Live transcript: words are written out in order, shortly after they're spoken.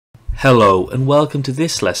Hello and welcome to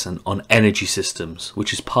this lesson on energy systems,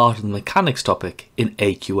 which is part of the mechanics topic in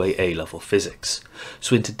AQA A-Level Physics.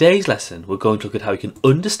 So in today's lesson we're going to look at how you can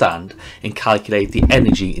understand and calculate the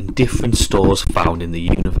energy in different stores found in the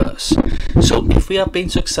universe. So if we have been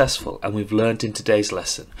successful and we've learned in today's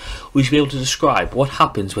lesson, we should be able to describe what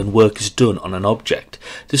happens when work is done on an object,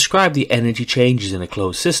 describe the energy changes in a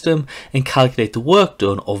closed system, and calculate the work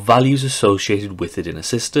done or values associated with it in a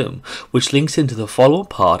system, which links into the following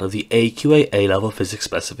part of the AQA A-Level Physics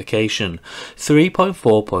specification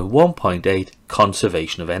 3.4.1.8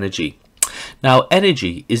 Conservation of Energy. Now,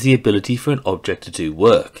 energy is the ability for an object to do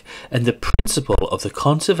work, and the principle of the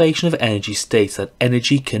conservation of energy states that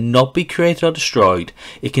energy cannot be created or destroyed,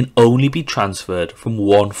 it can only be transferred from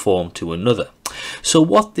one form to another. So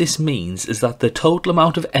what this means is that the total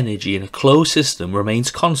amount of energy in a closed system remains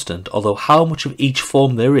constant, although how much of each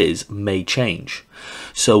form there is may change.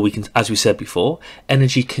 So we can, as we said before,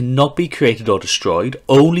 energy cannot be created or destroyed,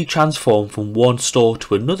 only transformed from one store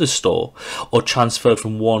to another store, or transferred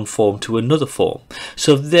from one form to another form.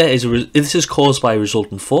 So if this is caused by a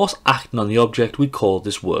resultant force acting on the object, we call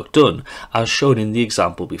this work done, as shown in the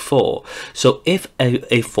example before. So if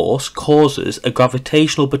a force causes a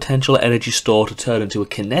gravitational potential energy store to turn into a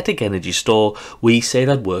kinetic energy store, we say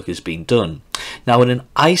that work has been done. Now, in an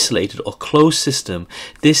isolated or closed system,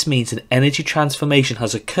 this means an energy transformation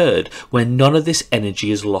has occurred when none of this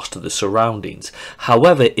energy is lost to the surroundings.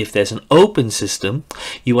 However, if there's an open system,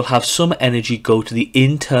 you will have some energy go to the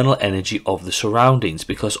internal energy of the surroundings,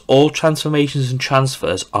 because all transformations and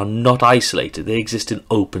transfers are not isolated, they exist in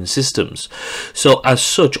open systems. So as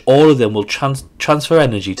such, all of them will transfer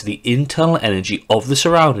energy to the internal energy of the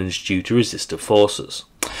surroundings due to resistive forces.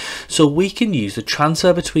 So we can use the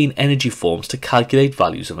transfer between energy forms to calculate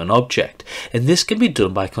values of an object, and this can be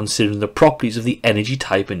done by considering the properties of the energy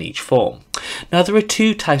type in each form. Now, there are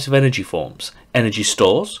two types of energy forms: energy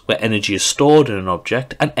stores, where energy is stored in an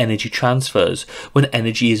object, and energy transfers, when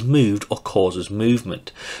energy is moved or causes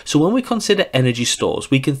movement. So when we consider energy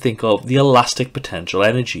stores, we can think of the elastic potential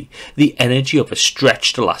energy, the energy of a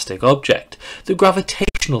stretched elastic object, the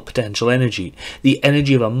gravitational potential energy, the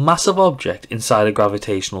energy of a massive object inside a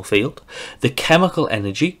gravitational field, the chemical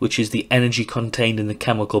energy, which is the energy contained in the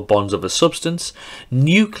chemical bonds of a substance,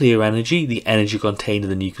 nuclear energy, the energy contained in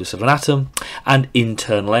the nucleus of an atom, and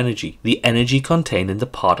internal energy, the energy contained in the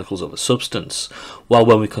particles of a substance. While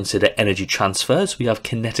when we consider energy transfers, we have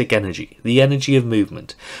kinetic energy, the energy of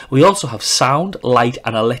movement. We also have sound, light,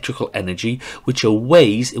 and electrical energy, which are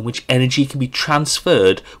ways in which energy can be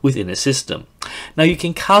transferred within a system. Now, you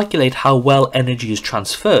can calculate how well energy is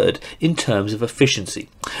transferred in terms of efficiency.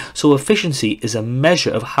 So efficiency is a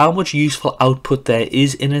measure of how much useful output there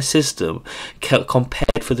is in a system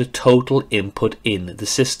compared for the total input in the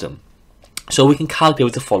system. So we can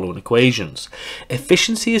calculate the following equations.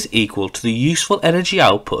 Efficiency is equal to the useful energy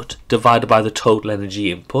output divided by the total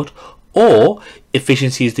energy input, or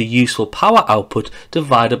efficiency is the useful power output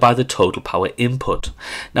divided by the total power input.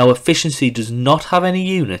 Now, efficiency does not have any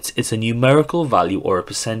units, it's a numerical value or a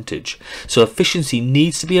percentage. So efficiency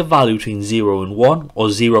needs to be a value between 0 and 1, or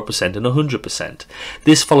 0% and 100%.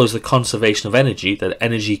 This follows the conservation of energy, that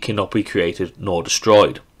energy cannot be created nor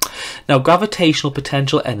destroyed. Now, gravitational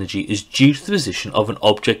potential energy is due to the position of an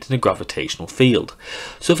object in a gravitational field.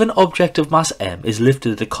 So if an object of mass m is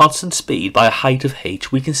lifted at a constant speed by a height of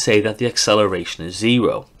h, we can say that the acceleration is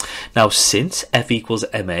 0. Now, since F equals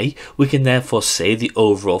ma, we can therefore say the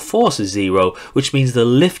overall force is 0, which means the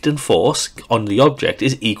lift and force on the object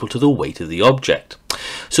is equal to the weight of the object.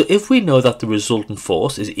 So if we know that the resultant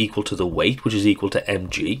force is equal to the weight, which is equal to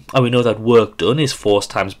mg, and we know that work done is force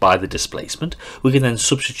times by the displacement, we can then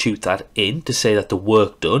substitute that in to say that the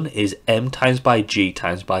work done is m times by g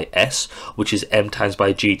times by s, which is m times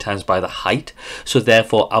by g times by the height. So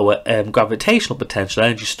therefore our gravitational potential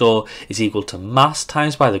energy store is equal to mass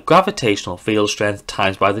times by the gravitational field strength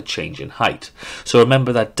times by the change in height. So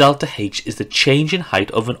remember that delta h is the change in height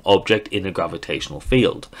of an object in a gravitational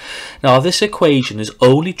field. Now, this equation is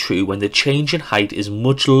only true when the change in height is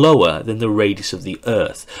much lower than the radius of the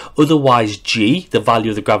Earth. Otherwise, g, the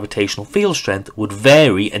value of the gravitational field strength, would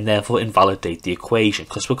vary and therefore invalidate the equation,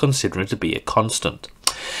 because we're considering it to be a constant.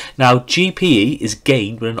 Now, GPE is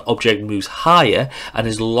gained when an object moves higher and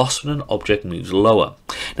is lost when an object moves lower.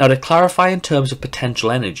 Now, to clarify in terms of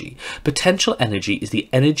potential energy is the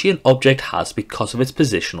energy an object has because of its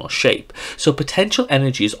position or shape. So potential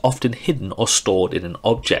energy is often hidden or stored in an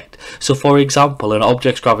object. So for example, an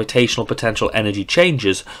object's gravitational potential energy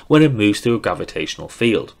changes when it moves through a gravitational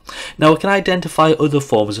field. Now, we can identify other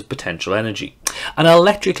forms of potential energy. An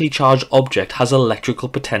electrically charged object has electrical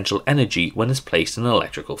potential energy when it's placed in an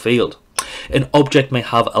electrical field. An object may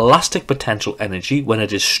have elastic potential energy when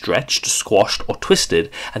it is stretched, squashed or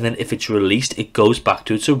twisted, and then if it's released it goes back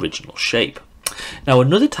to its original shape. Now,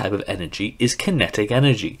 another type of energy is kinetic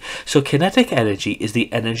energy. So kinetic energy is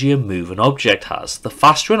the energy a moving object has. The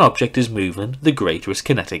faster an object is moving, the greater its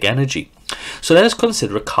kinetic energy. So let us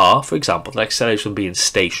consider a car, for example, that accelerates from being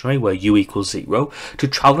stationary, where u equals 0, to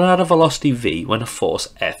travelling at a velocity v when a force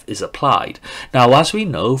F is applied. Now, as we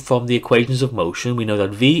know from the equations of motion, we know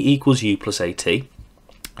that v equals u plus at.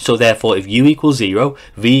 So therefore, if u equals 0,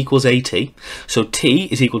 v equals at, so t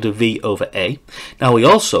is equal to v over a. Now we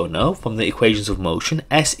also know from the equations of motion,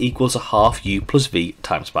 s equals a half u plus v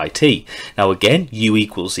times by t. Now again, u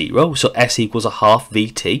equals 0, so s equals a half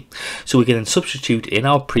vt. So we can then substitute in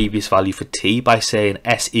our previous value for t by saying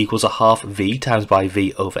s equals a half v times by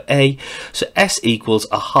v over a. So s equals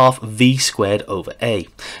a half v squared over a.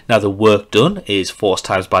 Now the work done is force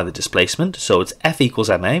times by the displacement, so it's F equals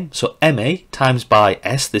ma, so ma times by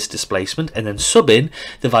s, this displacement, and then sub in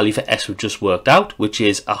the value for s we've just worked out, which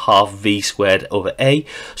is a half v squared over a.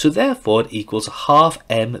 So therefore it equals a half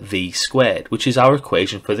mv squared, which is our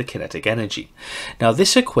equation for the kinetic energy. Now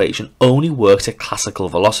this equation only works at classical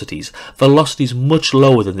velocities much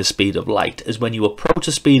lower than the speed of light, as when you approach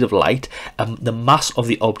the speed of light, the mass of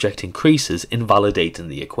the object increases, invalidating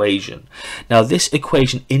the equation. Now this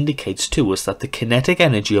equation indicates to us that the kinetic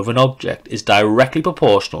energy of an object is directly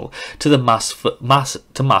proportional to the mass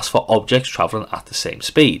for objects travelling at the same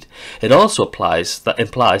speed. It also implies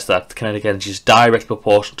that the kinetic energy is directly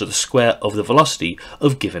proportional to the square of the velocity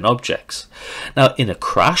of given objects. Now in a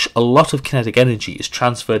crash, a lot of kinetic energy is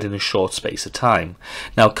transferred in a short space of time.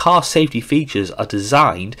 Now car safety features are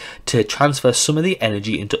designed to transfer some of the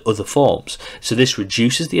energy into other forms, so this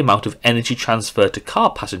reduces the amount of energy transferred to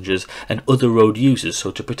car passengers and other road users,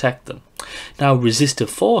 so to protect them. Now,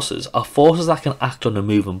 resistive forces are forces that can act on a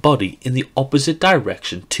moving body in the opposite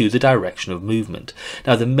direction to the direction of movement.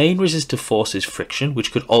 Now, the main resistive force is friction,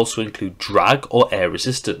 which could also include drag or air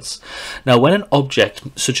resistance. Now, when an object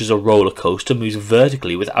such as a roller coaster moves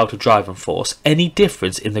vertically without a driving force, any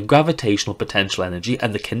difference in the gravitational potential energy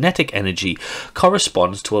and the kinetic energy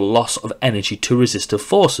corresponds to a loss of energy to resistive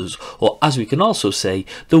forces, or as we can also say,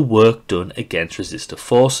 the work done against resistive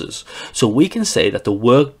forces. So we can say that the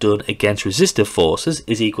work done against resistive forces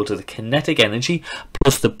is equal to the kinetic energy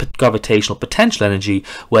plus the gravitational potential energy,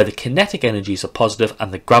 where the kinetic energy is a positive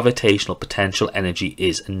and the gravitational potential energy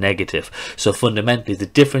is a negative. So fundamentally, the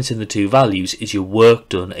difference in the two values is your work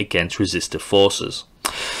done against resistive forces.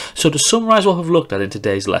 So to summarise what we've looked at in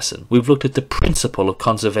today's lesson, we've looked at the principle of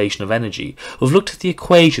conservation of energy, we've looked at the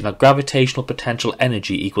equation that gravitational potential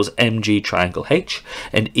energy equals mg triangle h,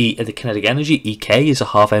 and the kinetic energy, Ek, is a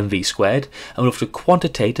half mv squared, and we've looked at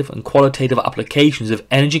quantitative and qualitative applications of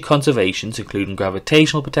energy conservations, including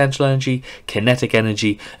gravitational potential energy, kinetic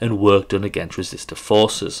energy, and work done against resistive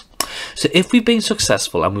forces. So if we've been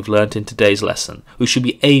successful and we've learnt in today's lesson, we should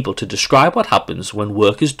be able to describe what happens when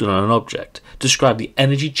work is done on an object, describe the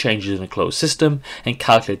energy changes in a closed system, and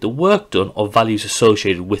calculate the work done or values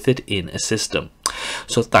associated with it in a system.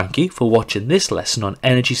 So thank you for watching this lesson on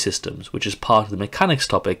energy systems, which is part of the mechanics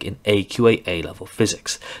topic in AQA A-Level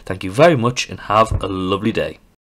Physics. Thank you very much and have a lovely day.